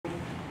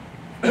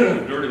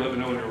Dirty, let me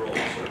know when you're rolling,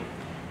 sir.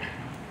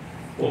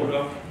 Hold it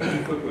up.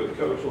 Quick with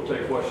Coach. We'll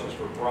take questions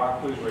for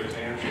Brock. Please raise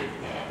hands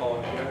for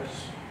calling you guys.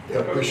 Yeah,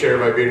 appreciate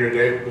everybody being here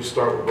today. Let's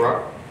start with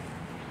Brock.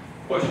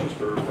 Questions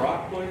for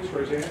Brock, please.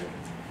 Raise your hand.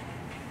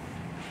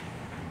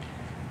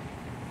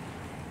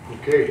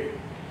 Okay.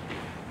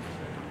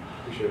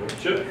 Appreciate it.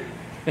 Chip.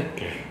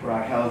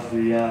 Brock, how's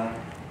the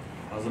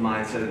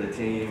mindset of the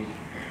team?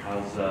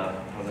 How's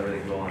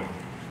everything going?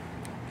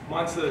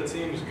 Mindset of the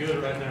team is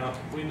good right now.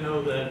 We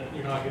know that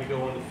you're not going to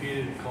go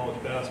undefeated in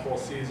college basketball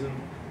season,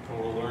 and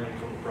we're learning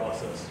from the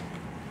process.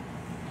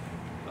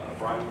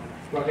 Brian.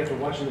 Brock, after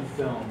watching the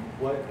film,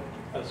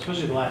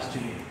 especially the last 2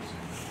 games,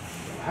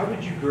 how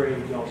would you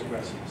grade y'all's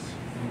aggressiveness?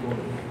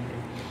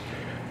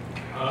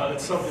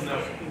 It's something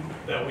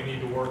that we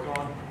need to work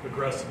on.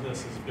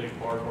 Aggressiveness is a big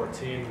part of our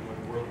team, and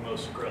when we're the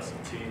most aggressive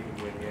team,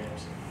 we win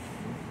games.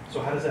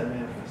 So how does that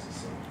manifest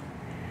itself?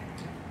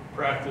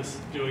 Practice,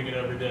 doing it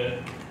every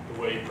day. The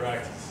way you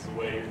practice is the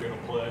way you're going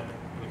to play.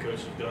 The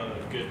coach has done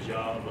a good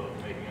job of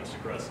making us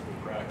aggressive in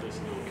practice,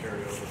 and it will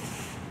carry over.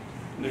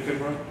 Nick and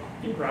Brian.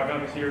 Brock,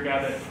 obviously you're a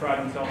guy that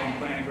prides himself on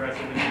playing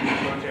aggressive, and you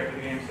coach after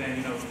the game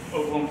saying,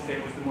 Oklahoma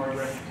State was the more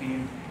aggressive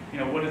team.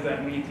 What does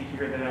that mean to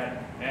hear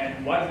that?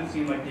 And why does it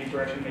seem like the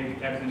aggression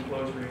maybe ebbs and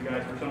flows for you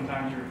guys, where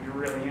sometimes you're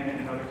really in it,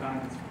 and other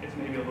times it's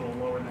maybe a little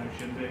lower than it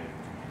should be?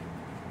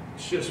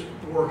 It's just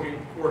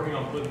working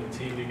on putting the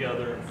team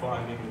together and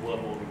finding the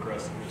level of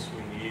aggressiveness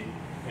we need,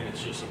 and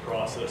it's just a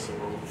process that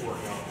we're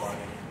working on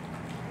finding.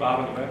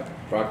 Bob in the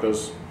back. Brock, the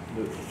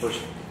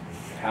first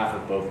half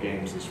of both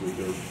games this week,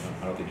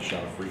 I don't think you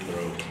shot a free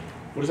throw.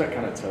 What does that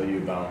kind of tell you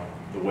about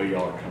the way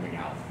y'all are coming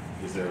out?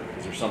 Is there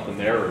something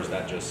there, or is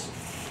that just?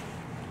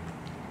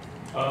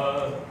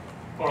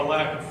 Our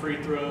lack of free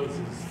throws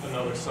is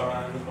another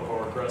sign of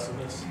our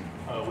aggressiveness.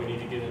 We need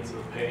to get into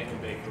the paint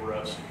and make the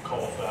refs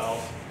call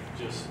fouls.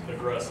 Just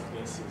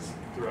aggressiveness is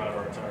throughout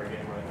our entire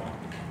game right now.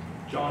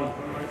 John,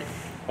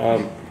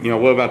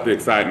 what about the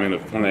excitement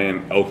of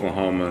playing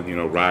Oklahoma?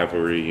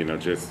 Rivalry.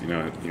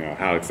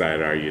 How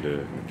excited are you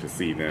to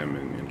see them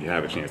and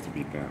have a chance to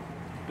beat them?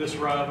 This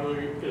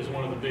rivalry is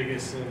one of the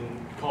biggest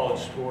in college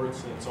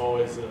sports, and it's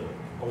always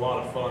a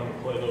lot of fun to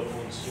play the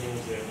Oklahoma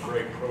Sooners. They have a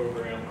great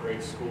program,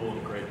 great school, and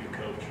a great new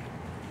coach.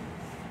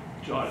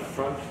 John in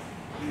front.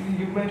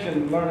 You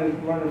mentioned learning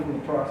from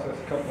the process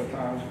a couple of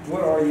times.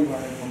 What are you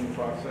learning from the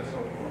process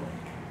so far?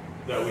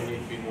 That we need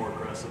to be more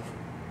aggressive.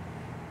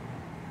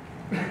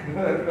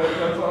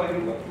 That's all you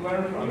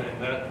learned from it?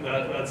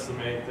 That's the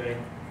main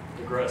thing.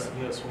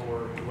 Aggressiveness. When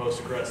we're the most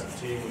aggressive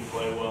team, we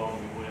play well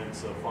and we win.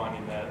 So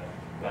finding that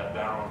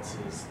balance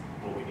is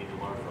what we need to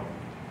learn from.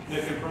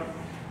 Nick in front.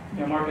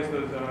 Marcus,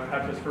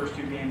 after his first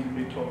 2 games in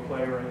Big 12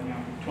 play, where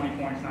 20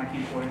 points,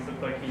 19 points,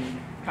 looked like he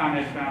kind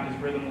of found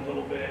his rhythm a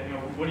little bit.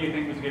 What do you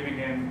think was giving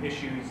him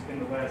issues in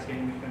the last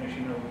game to finish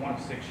 1 of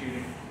 6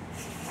 shooting?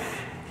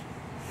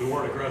 We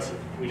weren't aggressive.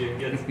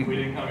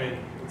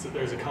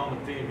 There's a common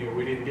theme here.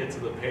 We didn't get to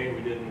the paint.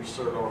 We didn't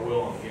assert our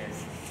will on the game.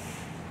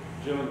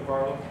 Jim and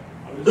Carlo.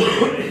 I was just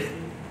going to say,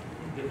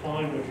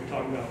 define what you're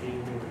talking about being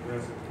more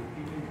aggressive.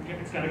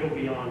 It's got to go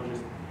beyond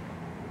just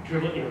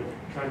dribbling,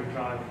 trying to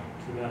drive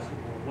to the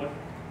basketball.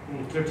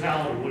 In the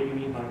totality, what do you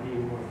mean by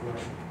being more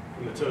aggressive?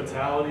 In the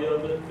totality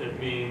of it, it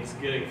means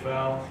getting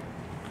fouled,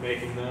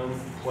 making them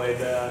play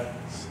bad,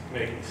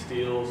 making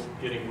steals,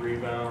 getting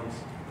rebounds,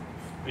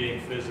 being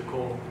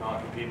physical,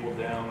 knocking people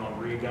down on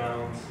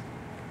rebounds,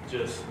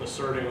 just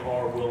asserting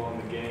our will on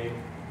the game,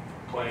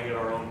 playing at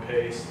our own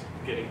pace,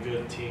 getting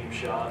good team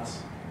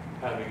shots,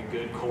 having a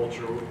good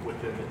culture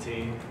within the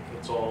team.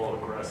 It's all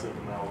aggressive,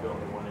 and that will go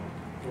into winning.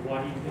 So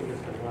why do you think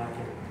it's been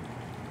lacking?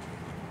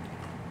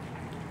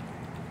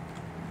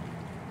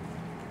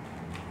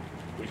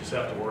 We just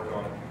have to work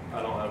on it.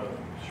 I don't have a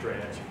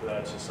straight answer for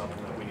that. It's just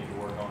something that we need to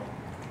work on.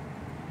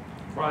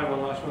 Brian,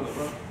 one last one in the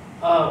front.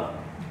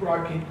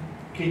 Brock,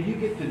 can you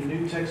get the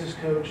new Texas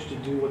coach to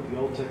do what the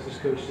old Texas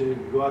coach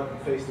did? Go out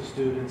and face the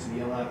students and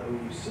yell out,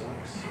 "OU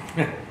sucks."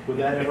 Would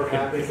that ever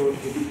happen? Would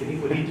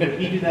he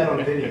do that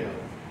on video?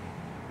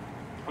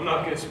 I'm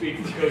not going to speak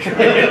for Coach.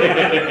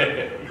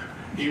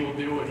 He will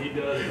do what he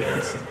does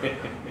best.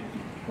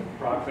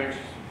 Brock, thanks.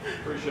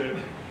 Appreciate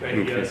it. Thank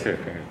you, guys.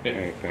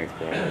 Hey, thanks,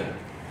 Brian.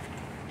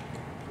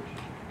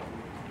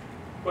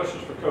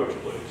 Questions for Coach,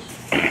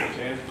 please. Raise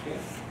hands if you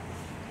can.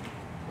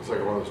 It's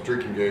like one of those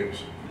drinking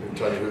games. They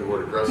tell you the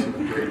word aggressive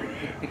and drink.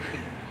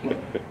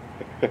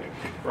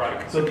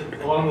 Right. So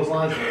along those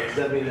lines, does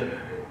that mean that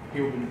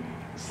people have been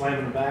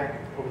slamming the back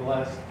over the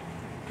last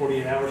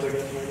 48 hours, I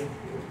guess, maybe?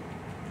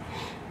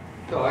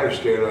 No, I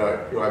understand.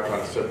 I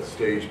kind of set the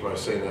stage by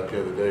saying that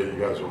the other day. You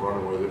guys were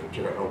running with it, but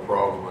you got no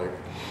problem.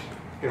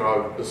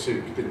 Let's see,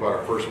 if you think about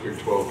our first Big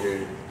 12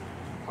 game,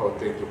 I would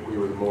think that we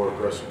were the more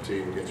aggressive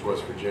team against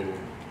West Virginia.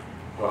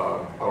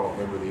 I don't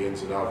remember the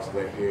ins and outs of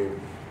that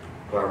game,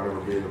 but I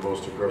remember being the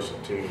most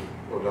aggressive team,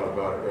 no doubt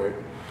about it, right?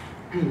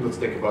 Let's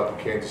think about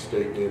the Kansas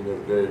State game the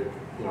other day.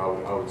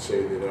 I would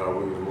say that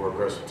we were the more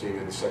aggressive team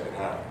in the second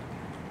half.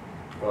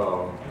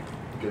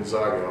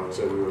 Gonzaga, I would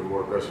say we were the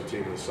more aggressive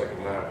team in the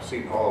second half.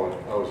 Seton Hall,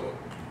 I was a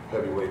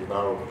heavyweight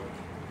battle,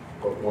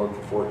 but 1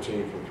 for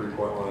 14 from the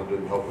three-point line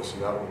didn't help us in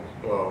that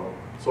one.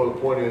 So the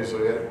point is,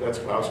 that's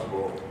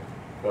basketball.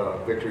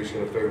 Victory's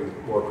going to favor the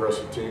more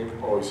aggressive team,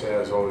 always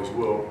has, always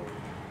will.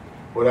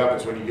 What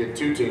happens when you get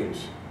two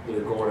teams that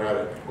are going at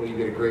it? Well, you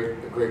get a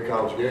great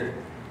college game.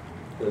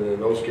 And in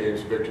those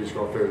games, victory's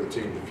going to favor the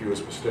team with the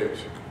fewest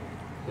mistakes.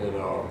 And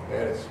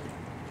man,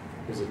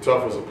 is it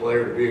tough as a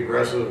player to be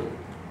aggressive,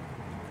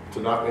 to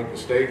not make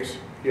mistakes?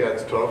 Yeah,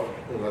 it's tough,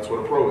 and that's what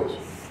a pro is.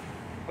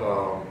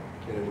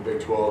 And in the Big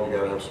 12, you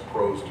got to have some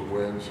pros to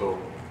win. So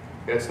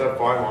yeah, it's that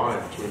fine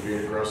line between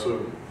being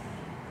aggressive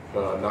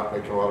and not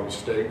making a lot of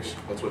mistakes.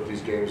 That's what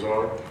these games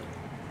are.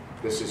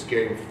 This is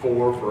game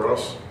 4 for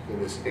us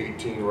in this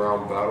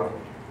 18-round battle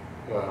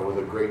with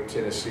a great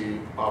Tennessee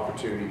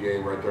opportunity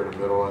game right there in the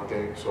middle, I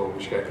think. So we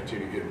just got to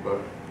continue getting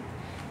better.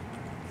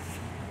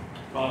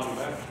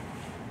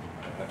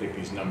 I think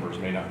these numbers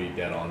may not be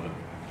dead on, but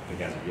I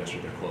think as of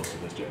yesterday, they're close to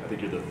this. I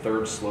think you're the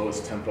 3rd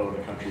slowest tempo in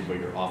the country, but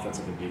your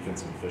offensive and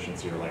defensive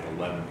efficiency are like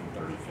 11th and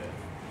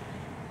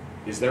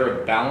 35th. Is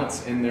there a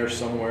balance in there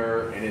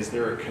somewhere, and is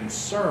there a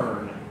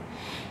concern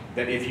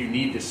that if you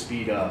need to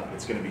speed up,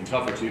 it's going to be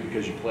tougher too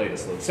because you play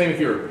this slow? Same if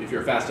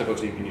you're a fast tempo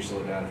team, can you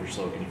slow it down? If you're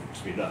slow, can you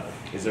speed it up?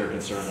 Is there a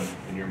concern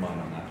in your mind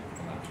on that?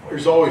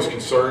 There's always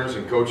concerns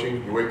in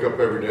coaching. You wake up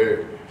every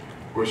day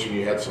wishing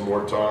you had some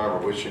more time or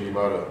wishing you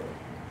might have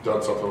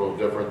done something a little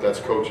different. That's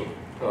coaching.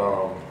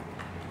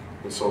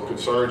 And so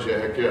concerns, yeah,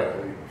 heck yeah.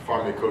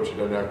 Finally, a coach who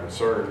doesn't have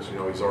concerns, you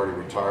know, he's already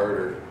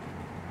retired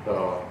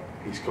or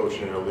he's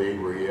coaching in a league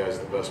where he has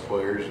the best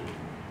players.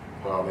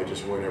 They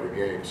just win every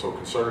game. So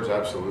concerns,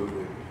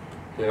 absolutely.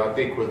 And I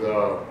think with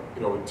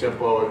you know, with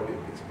tempo,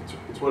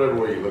 it's whatever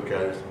way you look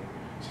at it.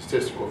 It's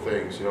statistical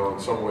things. You know, in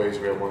some ways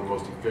we have one of the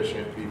most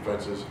efficient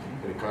defenses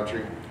in the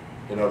country.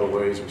 In other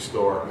ways, we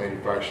still aren't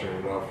manufacturing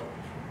enough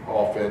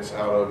offense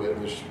out of it.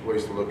 And there's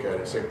ways to look at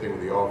it. Same thing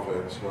with the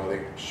offense. You know, I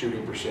think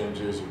shooting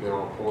percentages have been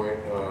on point.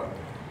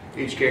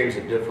 Each game's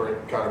a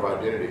different kind of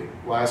identity.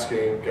 Last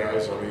game,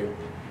 guys, I mean,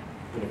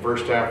 in the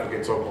first half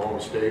against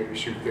Oklahoma State, we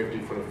shoot 50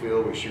 from the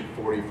field, we shoot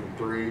 40 from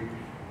 3.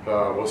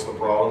 What's the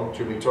problem?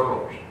 Too many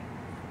turnovers.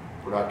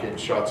 We're not getting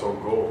shots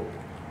on goal.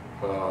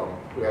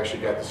 We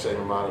actually got the same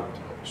amount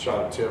of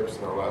shot attempts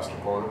in our last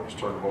opponent. Just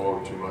turned the ball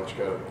over too much.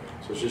 So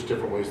it's just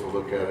different ways to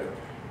look at it.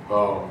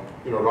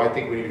 You know, do I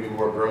think we need to be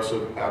more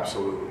aggressive?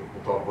 Absolutely.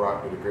 I thought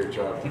Brock did a great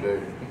job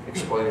today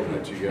explaining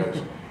that to you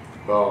guys.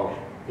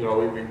 You know,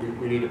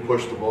 we need to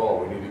push the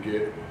ball. We need to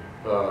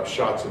get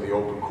shots in the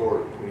open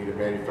court. We need to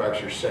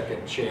manufacture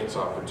second chance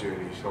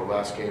opportunities. You know,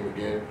 last game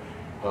again,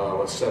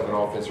 7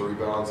 offensive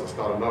rebounds. That's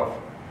not enough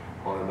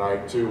on a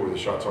night too where the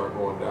shots aren't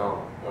going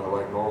down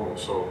like normal.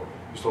 So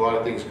just a lot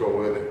of things go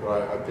with it.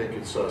 But I think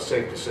it's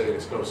safe to say, and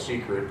it's no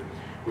secret,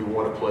 we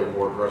want to play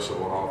more aggressive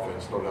on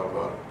offense, no doubt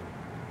about it.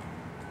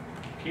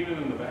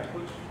 Keenan in the back,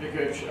 please. Hey,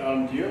 Coach,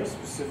 do you have a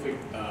specific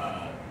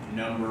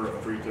number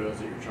of free throws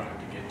that you're trying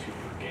to get to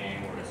per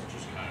game, or does it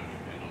just kind of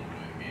depend on the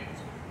way the game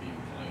is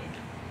being played?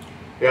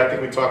 Yeah, I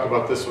think we talked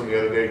about this one the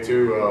other day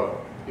too.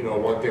 You know,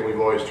 one thing we've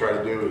always tried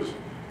to do is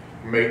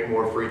make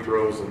more free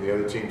throws than the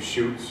other team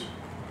shoots.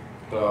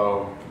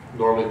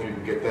 Normally, if you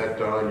can get that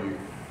done,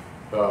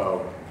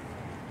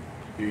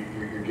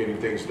 you're getting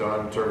things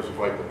done in terms of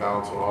like the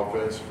balance on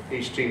offense.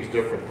 Each team's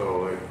different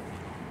though. Like,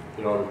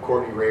 you know,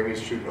 Courtney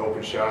Ramey's shooting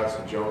open shots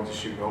and Jones is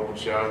shooting open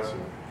shots,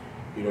 and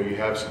you know, you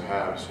have some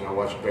halves. You know, I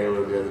watched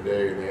Baylor the other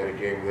day, and they had a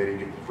game where they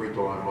didn't get the free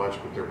throw line much,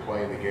 but they're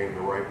playing the game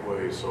the right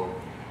way. So,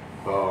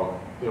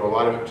 you know, a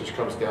lot of it just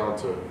comes down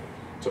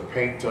to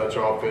paint touch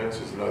offense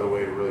is another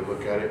way to really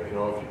look at it. You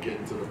know, if you get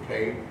into the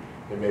paint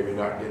and maybe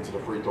not get into the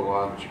free throw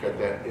line, but you got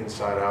that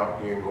inside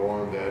out game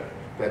going,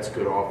 that's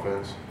good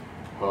offense.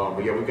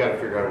 But yeah, we've got to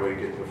figure out a way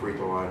to get to the free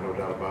throw line, no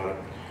doubt about it.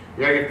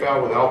 We got to get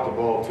fouled without the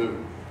ball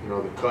too. You know,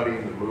 the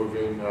cutting, the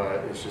moving,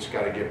 it's just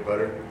got to get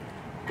better.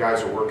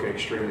 Guys are working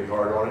extremely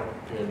hard on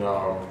it, and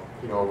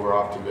you know, we're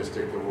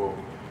optimistic that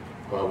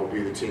we'll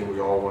be the team we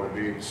all want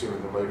to be sooner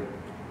than later.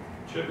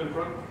 Chip in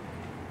front.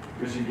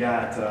 Because you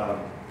got a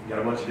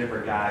bunch of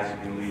different guys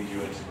who can lead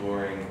you in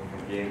scoring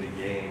from game to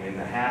game. In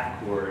the half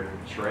court,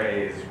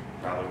 Trey is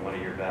probably one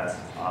of your best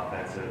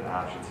offensive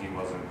options. He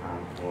wasn't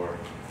on the floor.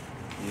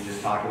 You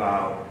just talk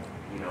about,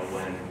 you know,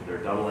 when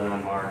they're doubling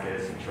on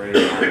Marcus and Trey's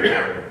on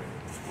there,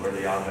 where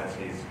the offense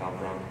needs to come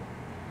from.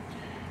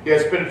 Yeah,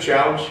 it's been a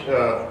challenge.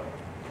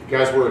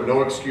 Guys, we're a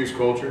no excuse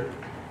culture.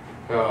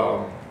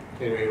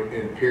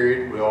 In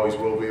period, we always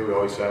will be, we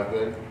always have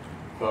been.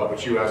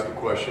 But you asked the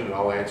question and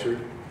I'll answer it.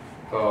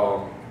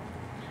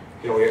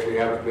 You know, we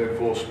haven't been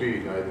full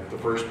speed. The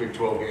first Big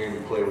 12 game we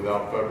played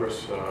without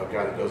Febris, a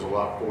guy that does a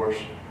lot for us,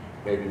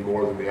 maybe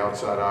more than the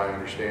outside eye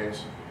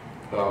understands.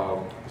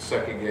 The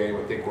second game,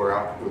 I think we're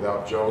out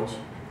without Jones,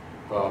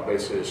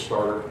 basically a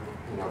starter.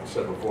 You know, I've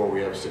said before,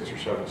 we have 6 or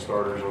 7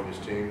 starters on this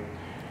team.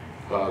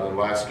 The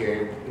last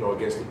game, you know,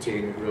 against the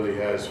team that really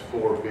has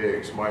 4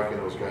 bigs, Mike and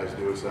those guys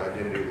do, it's the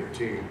identity of their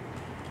team.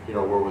 You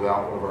know, we're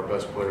without one of our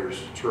best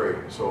players, Trey.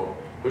 So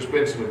there's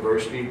been some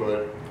adversity,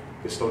 but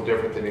It's no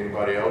different than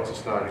anybody else.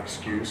 It's not an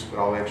excuse, but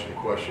I'll answer the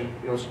question.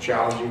 You know, it's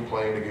challenging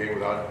playing the game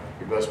without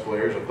your best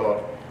players. I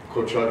thought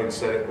Coach Huggins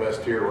said it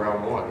best here at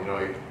round one. You know,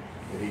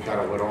 and he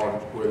kind of went on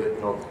with it.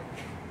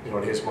 You know,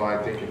 in his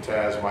mind, thinking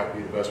Taz might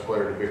be the best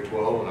player in the Big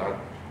 12, and I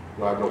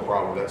have no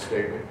problem with that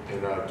statement.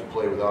 And to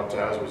play without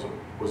Taz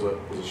was a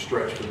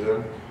stretch for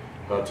them.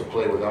 To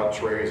play without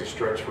Trey is a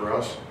stretch for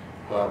us.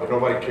 But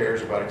nobody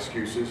cares about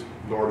excuses,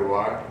 nor do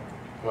I.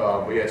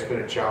 But yeah, it's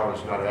been a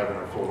challenge not having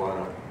our full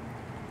lineup.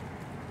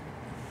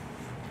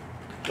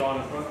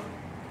 John in front.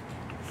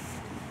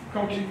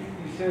 Coach, you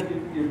said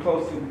you're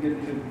close to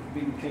getting to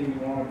be the team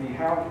you want to be.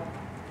 How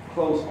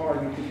close are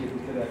you to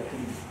getting to that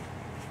team?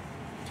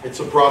 It's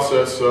a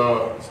process.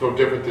 It's no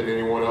different than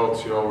anyone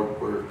else. You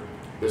know,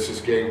 this is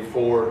game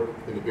 4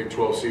 in the Big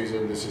 12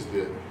 season. This is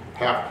the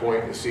half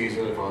point in the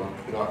season, if I'm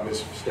not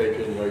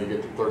mistaken. You know, you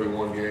get the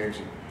 31 games,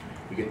 and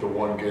you get the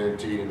 1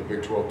 guaranteed in the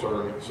Big 12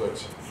 tournament. So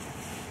that's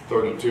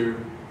 32.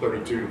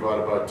 32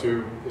 divided by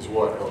 2 is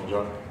what, Elton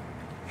John?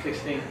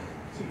 16.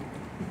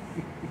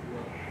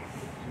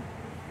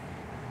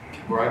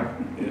 Right?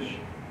 Ish.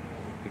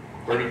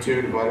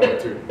 32 divided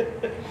by 2.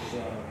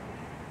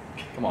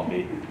 Come on,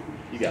 B.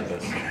 You got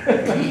this.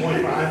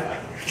 25.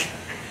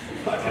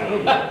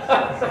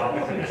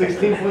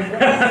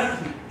 16.5.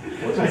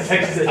 What's my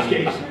Texas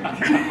education?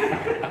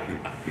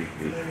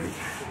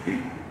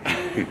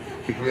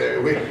 We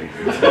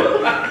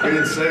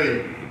didn't say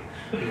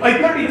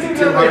Like 32.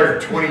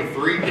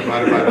 223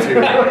 divided by 2.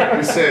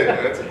 We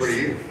said that's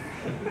pretty easy.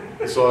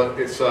 So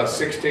it's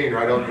 16,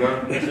 right, Elton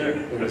John? Yes, sir.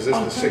 And is this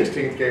the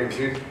 16th game of the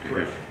season?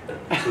 Correct.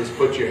 So this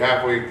puts you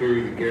halfway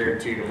through the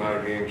guaranteed amount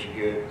of games you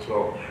get.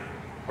 So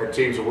our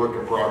team's a work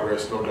in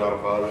progress, no doubt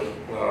about it.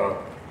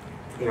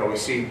 You know, we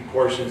see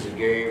portions of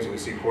games and we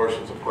see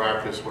portions of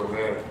practice where,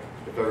 man,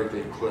 if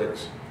everything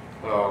clicks.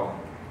 I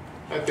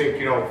think,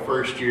 you know,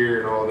 first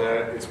year and all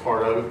that, it's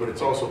part of it, but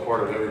it's also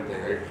part of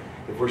everything, right?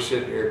 If we're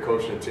sitting here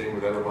coaching a team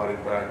with everybody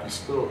back, you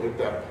still hit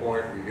that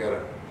point where you got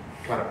to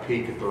kind of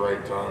peak at the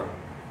right time.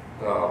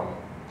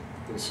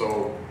 And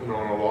so, you know,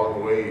 and along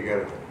the way, you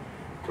got to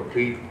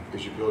compete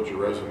as you build your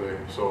resume.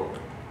 So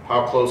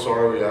how close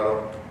are we?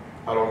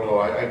 I don't know.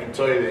 I can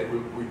tell you that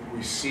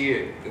we see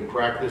it in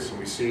practice and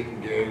we see it in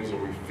games and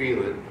we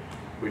feel it.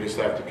 We just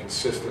have to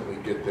consistently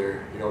get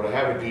there. You know, to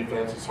have a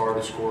defense it's hard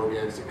to score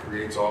against, it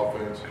creates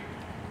offense.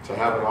 To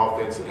have an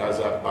offense that has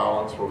that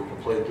balance where we can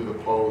play through the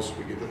post,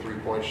 we get the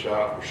 3-point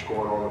shot, we're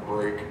scoring on the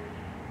break.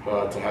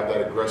 To have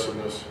that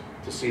aggressiveness,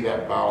 to see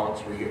that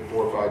balance where you get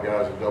 4 or 5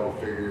 guys in double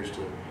figures,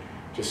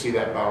 to see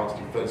that balance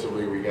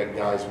defensively where you got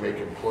guys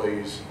making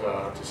plays,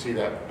 to see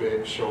that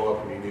bench show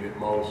up when you need it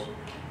most.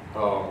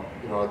 You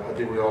know, I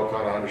think we all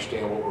kind of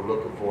understand what we're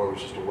looking for.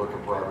 It's just a work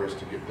in progress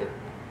to get there.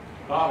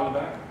 Bob in the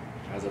back.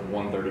 As of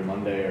 1:30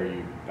 Monday, are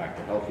you back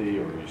to healthy,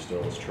 or is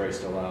Trey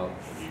still out?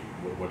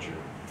 What's your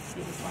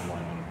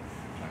timeline on it?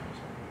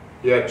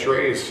 Yeah,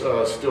 Trey is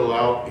still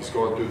out. He's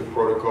going through the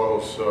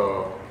protocols.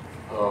 There's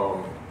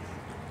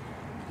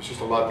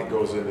just a lot that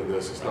goes into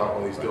this. It's not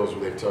one of these deals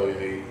where they tell you,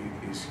 hey,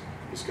 he's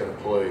going to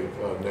play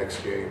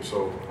next game.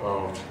 So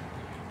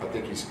I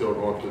think he's still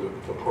going through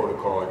the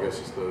protocol, I guess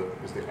is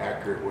the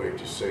accurate way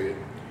to say it.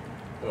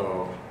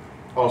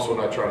 Also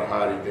not trying to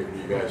hide anything from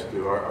you guys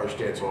do. Our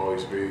stance will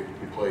always be, if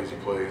he plays, he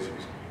plays. If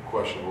he's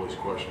questionable, he's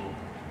questionable.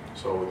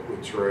 So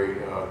with Trey,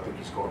 I think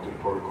he's going through the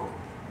protocol.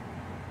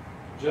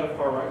 Jeff,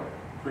 far right.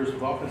 Chris,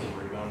 with offensive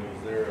rebounding,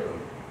 is there a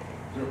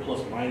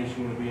plus minus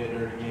you want to be at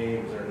during the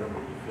game? Is there a number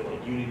you feel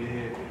like you need to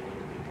hit? The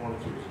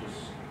opponents are just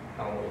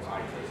kind of one of those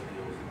eye test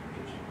deals that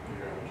get you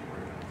figure out what you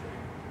bring out there?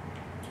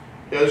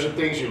 Yeah, there's some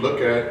things you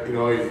look at. You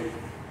know, you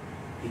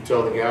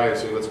tell the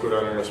guys, say, let's go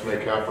down there and let's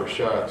make half our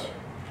shots.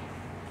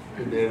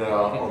 And then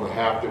on the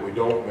half that we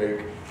don't make,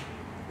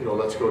 you know,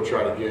 let's go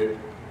try to get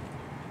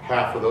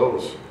half of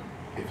those.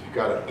 If you've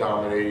got a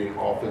dominating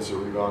offensive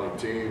rebounding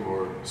team,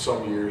 or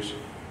some years,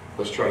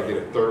 let's try to get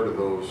a third of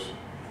those.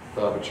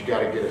 But you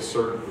got to get a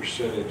certain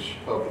percentage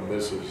of the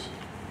misses.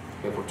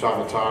 And from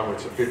time to time,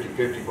 it's a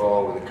 50-50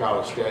 ball where the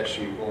college stat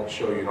sheet won't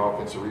show you an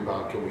offensive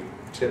rebound. Can we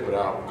tip it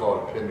out? We call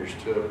it a Pender's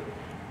tip.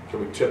 Can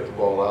we tip the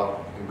ball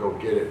out and go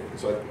get it?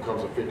 It's like it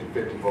becomes a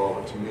 50-50 ball.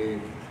 But to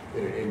me,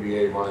 in an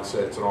NBA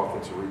mindset, it's an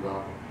offensive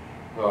rebound.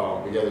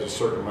 But yeah, there's a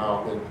certain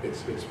amount, and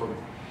it's from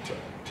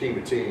team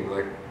to team.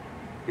 Like,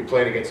 you're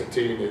playing against a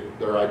team that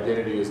their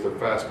identity is their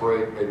fast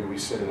break, maybe we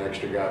send an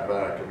extra guy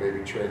back, and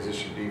maybe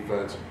transition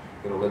defense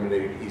and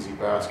eliminating easy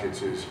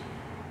baskets is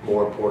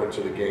more important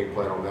to the game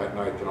plan on that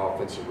night than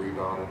offensive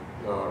rebounding.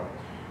 And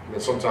then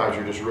sometimes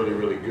you're just really,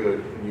 really good,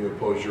 and you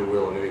impose your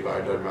will on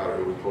anybody. It doesn't matter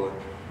who we play.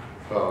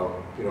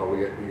 You know,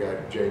 we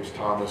got James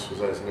Thomas, was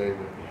that his name?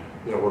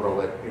 You know, we're going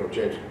to let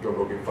James go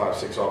get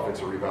 5-6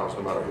 offensive rebounds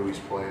no matter who he's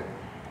playing.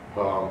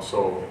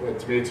 So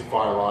to me, it's a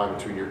fine line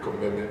between your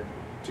commitment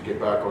to get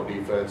back on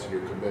defense and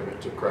your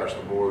commitment to crash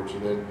the boards.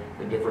 And then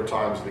in different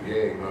times of the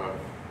game,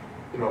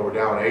 you know, we're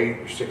down 8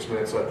 or 6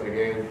 minutes left in the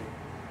game.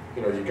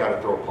 You know, you got to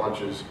throw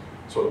punches.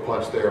 So the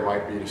punch there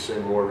might be to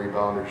send more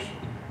rebounders.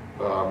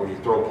 When you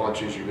throw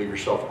punches, you leave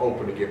yourself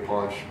open to get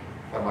punched.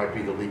 That might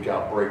be the leak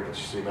out break that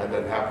you see. That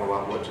doesn't happen a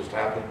lot. What just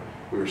happened?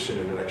 We were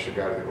sending an extra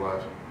guy to the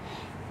glass.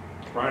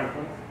 Brian?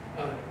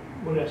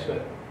 What did I ask you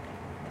about?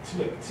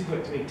 It seems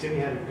like to me Timmy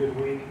had a good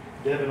week.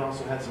 Devin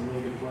also had some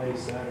really good plays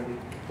Saturday.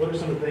 What are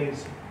some of the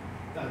things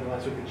out of the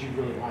last week that you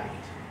really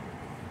liked?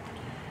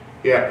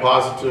 Yeah,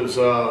 positives.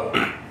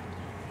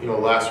 You know,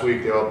 last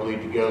week they all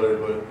bleed together,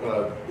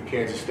 but the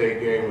Kansas State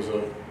game was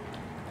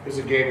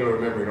a game you'll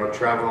remember. You know,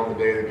 traveling on the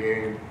day of the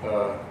game,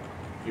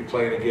 you're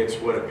playing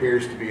against what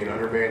appears to be an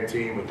undermanned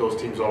team, but those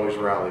teams always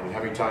rally. And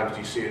how many times do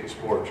you see it in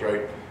sports,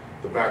 right?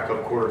 The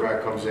backup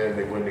quarterback comes in,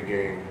 they win the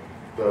game.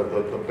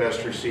 The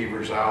best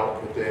receiver's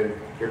out, but then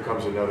here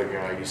comes another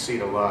guy. You see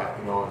it a lot,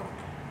 you know.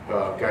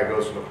 Guy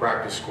goes from the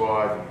practice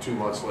squad, and 2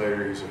 months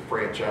later he's a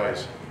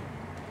franchise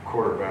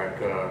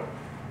quarterback.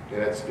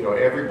 And that's, you know,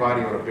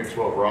 everybody on a Big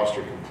 12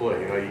 roster can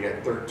play. You know, you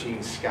got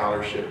 13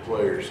 scholarship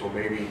players, so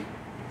maybe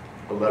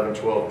 11,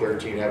 12,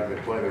 13 haven't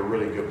been playing. They're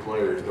really good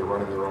players. They're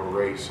running their own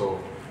race.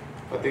 So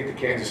I think the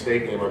Kansas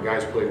State game, our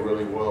guys played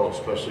really well,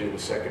 especially in the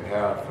second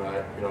half.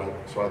 And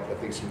so I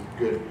think some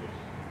good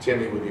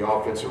Timmy with the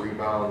offensive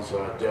rebounds.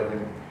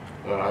 Devin,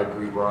 I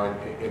agree, Brian,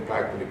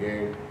 impacting the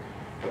game.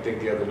 I think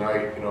the other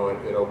night, you know,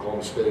 at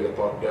Oklahoma State, I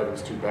thought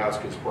Devin's 2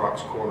 baskets,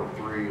 Brock's corner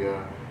 3.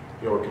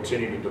 You know, we're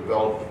continuing to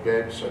develop the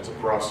bench. That's a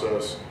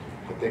process.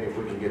 I think if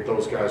we can get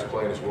those guys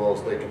playing as well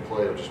as they can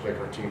play, it'll just make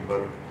our team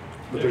better.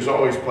 But there's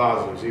always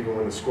positives, even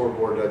when the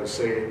scoreboard doesn't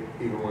say it,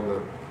 even when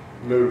the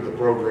mood of the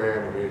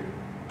program. I mean,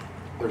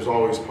 there's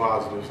always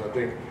positives. I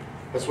think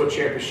that's what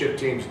championship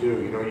teams do.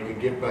 You know, you can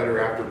get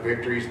better after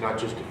victories, not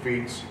just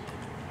defeats,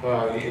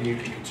 and you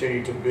can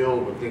continue to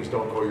build when things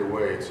don't go your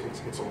way.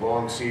 It's a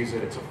long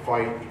season. It's a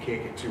fight. You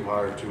can't get too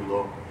high or too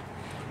low.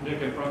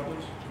 Nick and front,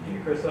 please. Yeah,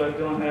 Chris,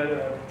 Dylan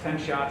had 10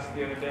 shots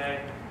the other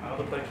day.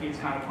 Looked like he's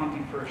kind of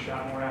hunting for a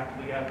shot more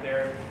actively out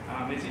there.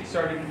 Is he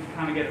starting to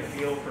kind of get a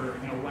feel for,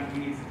 you know, when he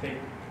needs to take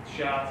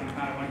shots and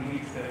kind of when he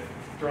needs to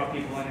draw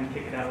people in and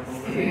kick it out a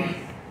little bit more?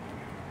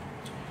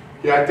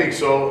 Yeah, I think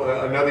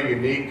so. Another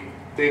unique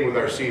thing with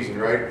our season,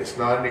 right? It's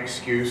not an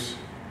excuse,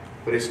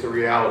 but it's the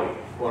reality.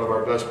 One of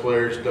our best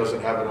players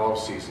doesn't have an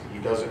off season. He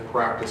doesn't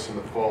practice in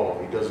the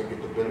fall. He doesn't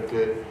get the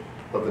benefit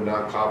of the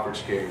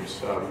non-conference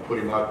games. We put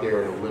him out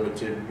there on a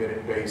limited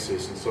minute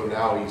basis, and so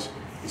now he's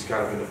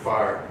kind of in the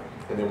fire.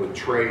 And then with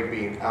Trey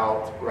being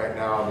out right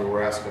now, I mean,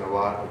 we're asking a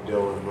lot of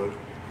Dylan,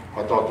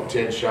 but I thought the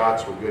 10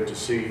 shots were good to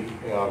see.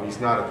 He's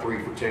not a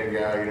 3 for 10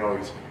 guy, you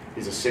know,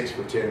 he's a 6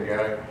 for 10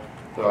 guy.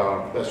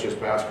 That's just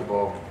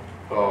basketball.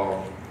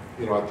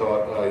 You know, I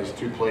thought his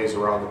 2 plays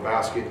around the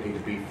basket need to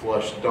be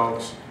flush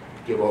dunks.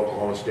 Give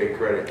Oklahoma State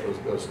credit.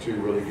 Those 2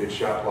 really good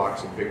shot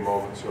blocks in big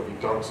moments. So if he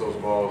dunks those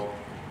balls,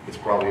 it's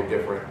probably a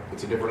different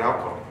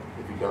outcome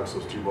if he dunks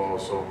those 2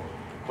 balls. So,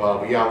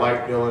 but yeah, I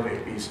like Dylan.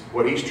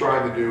 What he's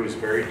trying to do is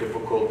very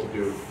difficult to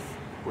do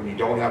when you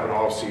don't have an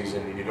off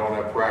season and you don't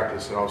have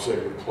practice, and all of a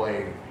sudden you're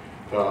playing.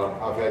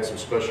 I've had some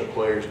special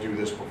players do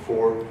this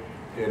before,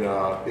 and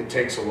it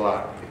takes a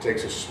lot. It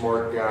takes a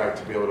smart guy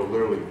to be able to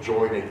literally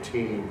join a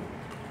team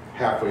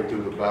halfway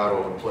through the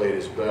battle and play at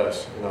his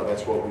best. You know,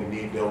 that's what we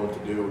need Dylan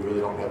to do. We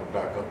really don't have a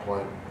backup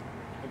plan.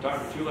 Time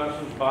for 2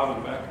 lessons. Bob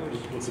in the back, please.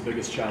 What's the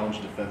biggest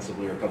challenge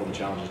defensively, or a couple of the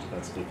challenges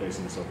defensively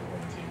facing this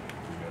Oklahoma team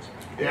for you guys?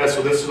 Yeah,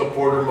 so this is a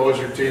Porter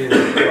Moser team.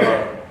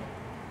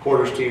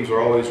 Porter's teams are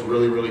always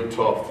really, really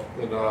tough.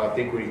 And I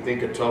think when you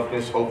think of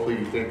toughness, hopefully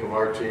you think of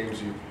our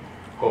teams.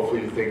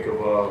 Hopefully you think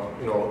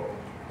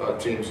of,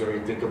 teams,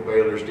 you think of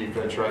Baylor's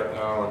defense right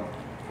now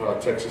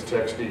and Texas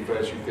Tech's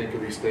defense. You think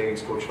of these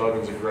things, Coach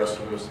Huggins'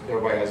 aggressiveness.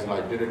 Everybody has an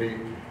identity.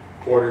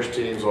 Porter's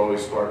teams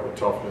always start with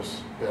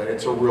toughness. And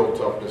it's a real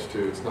toughness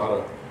too. It's not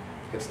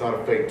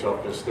a fake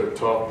toughness. They're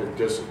tough, they're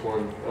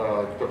disciplined,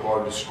 they're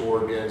hard to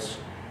score against.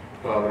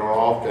 And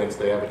on offense,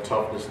 they have a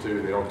toughness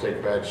too. They don't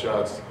take bad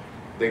shots.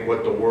 I think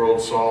what the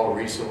world saw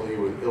recently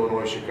with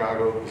Illinois,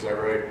 Chicago, is that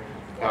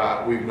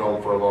right? We've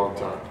known for a long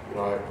time. You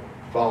know,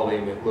 I followed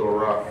him at Little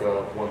Rock,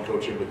 one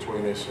coach in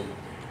between us, and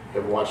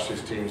have watched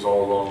his teams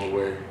all along the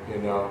way.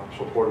 And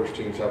so Porter's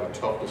teams have a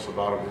toughness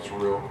about them that's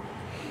real.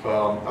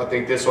 I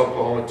think this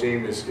Oklahoma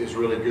team is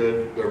really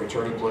good. Their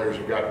returning players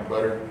have gotten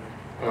better.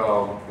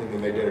 And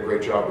then they did a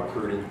great job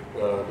recruiting.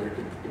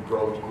 The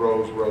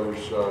Groves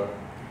brothers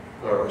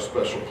are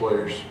special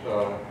players.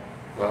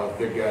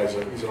 Big guys.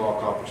 He's an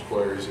all-conference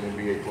player. He's an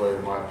NBA player,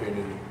 in my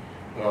opinion.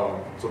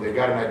 So they've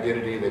got an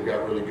identity. They've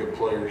got really good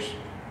players.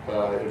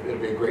 It'll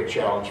be a great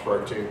challenge for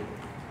our team.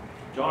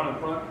 John in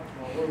front.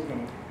 Well, I was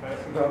going to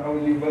ask about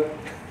OU, but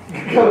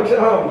Coach,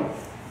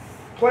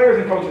 players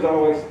and coaches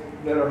always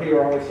that are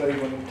here always say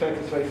when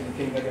Texas faces a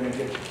team, they're going to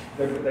get,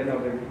 they know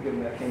they're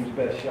giving that team's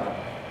best shot.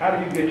 How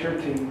do you get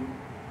your team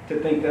to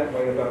think that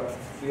way about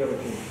the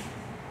other team?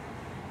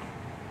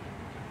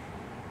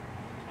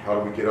 How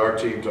do we get our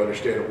team to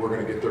understand that we're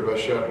going to get their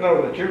best shot?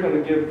 No, that you're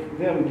going to give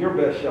them your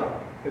best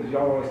shot, because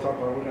y'all always talk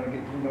about we're going to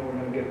get, we're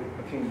going to get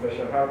a team's best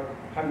shot.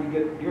 How do you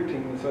get your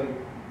team to say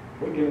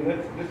we're giving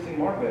this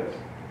team our best?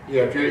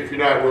 Yeah, if you're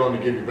not willing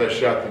to give your best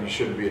shot, then you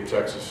shouldn't be at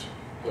Texas.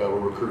 We're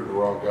recruiting the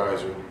wrong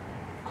guys or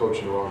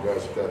coaching the wrong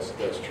guys, if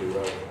that's true.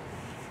 Right?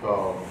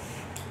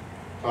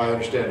 I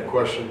understand the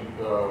question.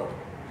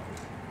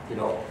 You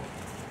know,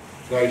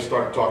 now you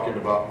start talking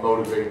about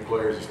motivating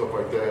players and stuff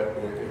like that.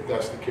 And if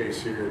that's the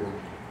case here, then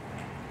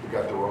we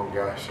got the wrong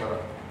guy.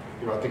 So,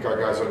 you know, I think our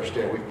guys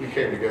understand. We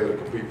came together to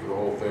compete for the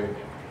whole thing.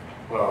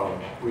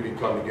 We didn't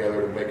come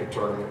together to make a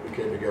tournament. We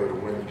came together to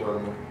win the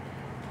tournament.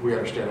 We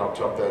understand how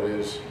tough that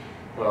is.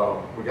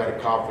 We got a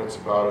confidence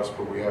about us,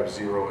 but we have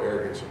zero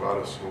arrogance about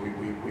us. So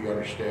we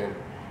understand.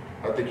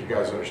 I think you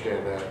guys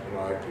understand that.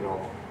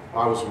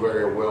 I was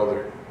very well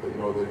that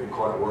the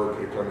Incarnate Word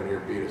could have come in here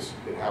and beat us.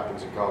 It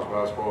happens in college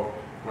basketball,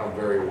 and I'm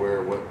very aware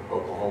of what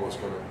Oklahoma's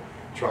going to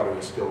try to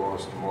instill on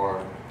us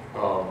tomorrow.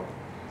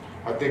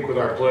 I think with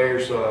our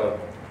players, to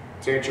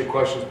answer your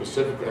question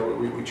specifically,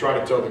 we try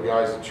to tell the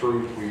guys the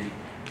truth.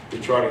 We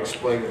try to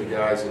explain to the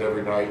guys that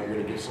every night you're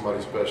going to get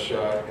somebody's best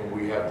shot, and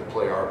we have to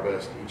play our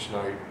best each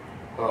night.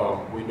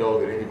 We know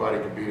that anybody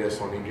can beat us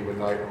on any given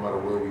night, no matter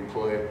where we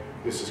play.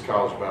 This is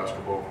college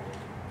basketball.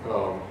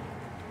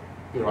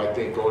 I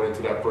think going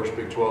into that first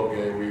Big 12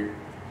 game,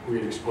 we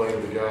had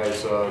explained to the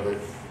guys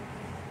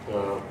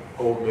that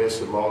Ole Miss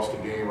had lost a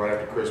game right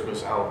after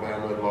Christmas.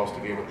 Alabama had lost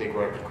a game, I think,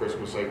 right after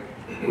Christmas. Like,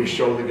 we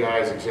show the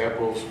guys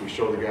examples. We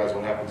show the guys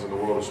what happens in the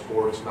world of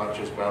sports, not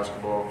just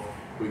basketball.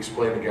 We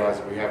explain to guys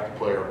that we have to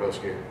play our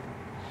best game.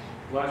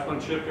 Last one,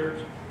 Chip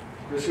Harris.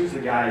 Chris, who's the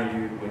guy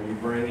when you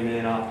bring him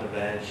in off the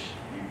bench,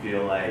 you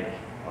feel like,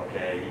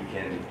 okay, he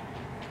can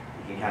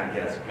kind of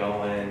get us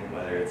going,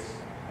 whether it's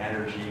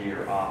energy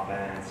or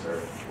offense,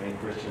 or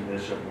Christian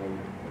Bishop, when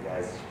the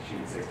guys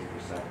shooting 60%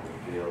 from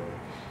the field,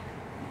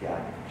 you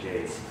got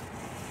Jace.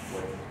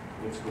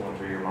 What's going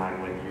through your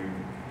mind when you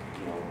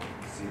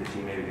see the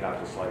team maybe get off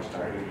to a sluggish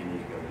start? Who do you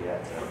need to go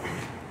get?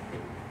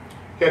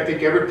 Yeah, I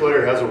think every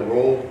player has a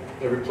role.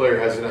 Every player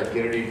has an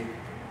identity.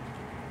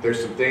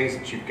 There's some things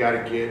that you've got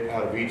to get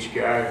out of each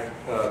guy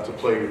to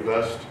play your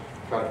best.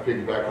 Kind of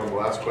piggyback on the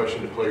last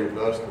question, to play your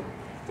best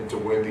and to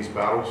win these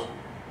battles.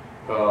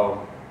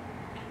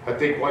 I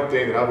think one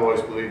thing that I've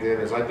always believed in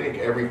is I think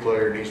every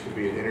player needs to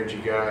be an energy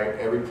guy.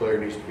 Every player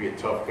needs to be a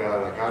tough guy.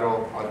 Like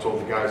I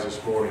told the guys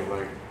this morning,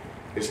 like,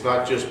 it's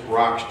not just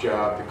Brock's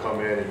job to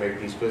come in and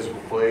make these physical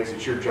plays.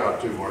 It's your job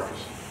too,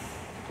 Marcus.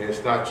 And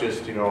it's not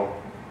just,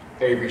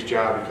 Avery's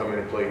job to come in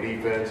and play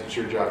defense. It's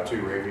your job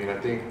too, Ramey. And I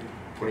think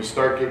when you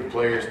start getting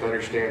players to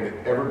understand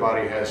that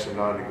everybody has some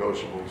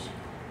non-negotiables,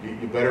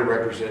 you better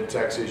represent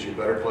Texas. You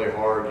better play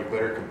hard. You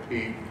better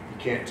compete. You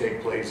can't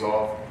take plays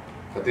off.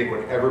 I think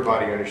when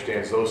everybody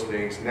understands those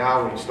things,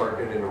 now when you start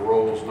getting into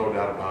roles, no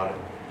doubt about it,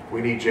 we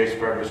need Jace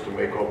Peppers to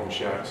make open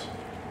shots.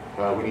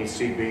 We need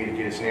CB to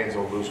get his hands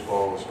on loose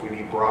balls. We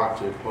need Brock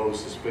to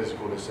impose his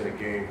physicalness in a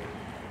game.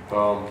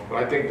 But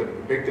I think the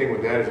big thing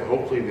with that is that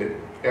hopefully that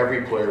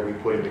every player we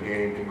put in the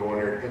game can go in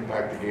there and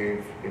impact the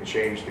game and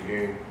change the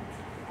game.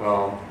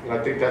 And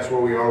I think that's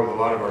where we are with a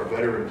lot of our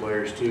veteran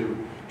players too,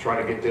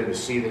 trying to get them to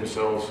see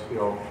themselves,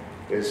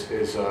 as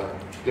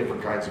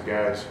different kinds of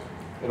guys.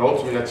 And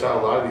ultimately, that's how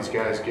a lot of these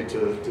guys get to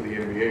the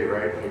NBA,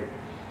 right?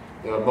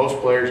 Like, most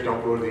players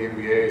don't go to the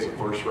NBA as a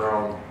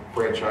first-round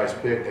franchise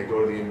pick. They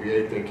go to the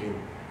NBA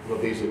thinking,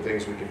 these are the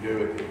things we can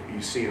do.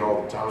 You see it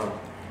all the time.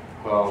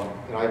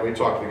 And we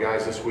talked to the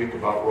guys this week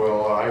about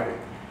Royal Ivy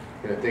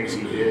and the things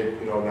he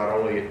did, not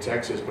only at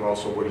Texas, but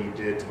also what he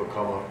did to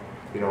become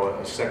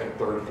a second,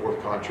 third,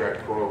 fourth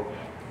contract pro.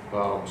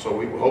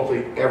 So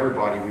hopefully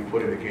everybody we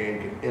put in the game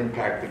can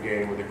impact the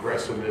game with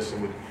aggressiveness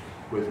and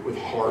with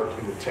heart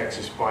in the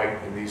Texas fight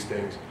and these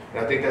things.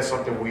 And I think that's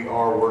something we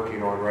are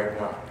working on right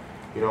now.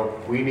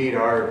 We need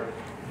our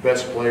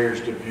best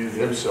players to view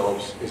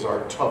themselves as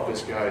our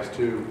toughest guys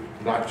too,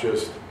 not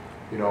just,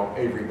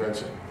 Avery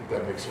Benson, if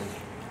that makes sense.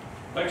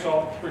 Thanks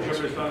all. Appreciate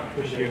your time.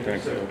 Appreciate it.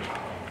 Thanks.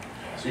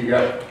 See you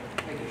guys.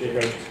 Thank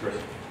you, Chris.